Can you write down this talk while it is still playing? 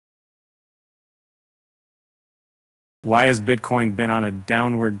Why has Bitcoin been on a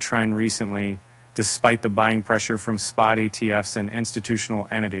downward trend recently, despite the buying pressure from spot ETFs and institutional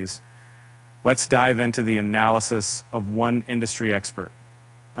entities? Let's dive into the analysis of one industry expert.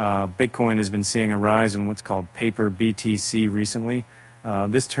 Bitcoin has been seeing a rise in what's called paper BTC recently.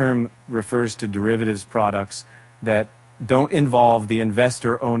 This term refers to derivatives products that don't involve the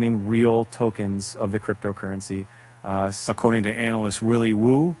investor owning real tokens of the cryptocurrency. According to Analyst Willy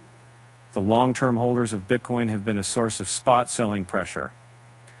Woo, the long-term holders of Bitcoin have been a source of spot selling pressure.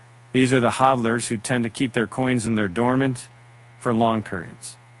 These are the hodlers who tend to keep their coins in their dormant for long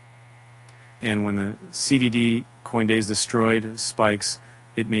periods. And when the CDD, coin days destroyed, spikes,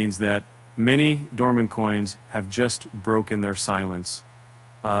 it means that many dormant coins have just broken their silence.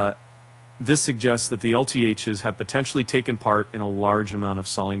 This suggests that the LTHs have potentially taken part in a large amount of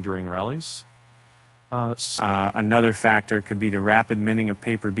selling during rallies. Another factor could be the rapid minting of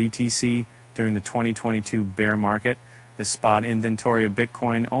paper BTC during the 2022 bear market. The spot inventory of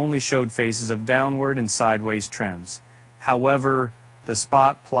Bitcoin only showed phases of downward and sideways trends. However, the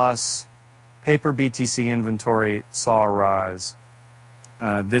spot plus paper BTC inventory saw a rise.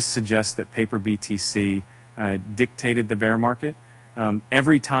 This suggests that paper BTC dictated the bear market.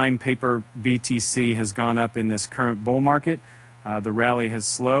 Every time paper BTC has gone up in this current bull market, the rally has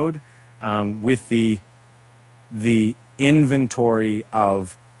slowed. With the inventory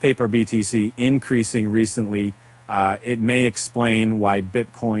of paper BTC increasing recently, it may explain why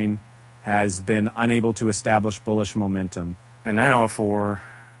Bitcoin has been unable to establish bullish momentum. And now, for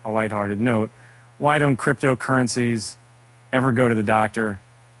a lighthearted note, why don't cryptocurrencies ever go to the doctor?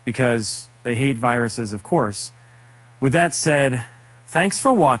 Because they hate viruses, of course. With that said, thanks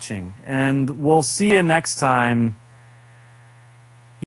for watching, and we'll see you next time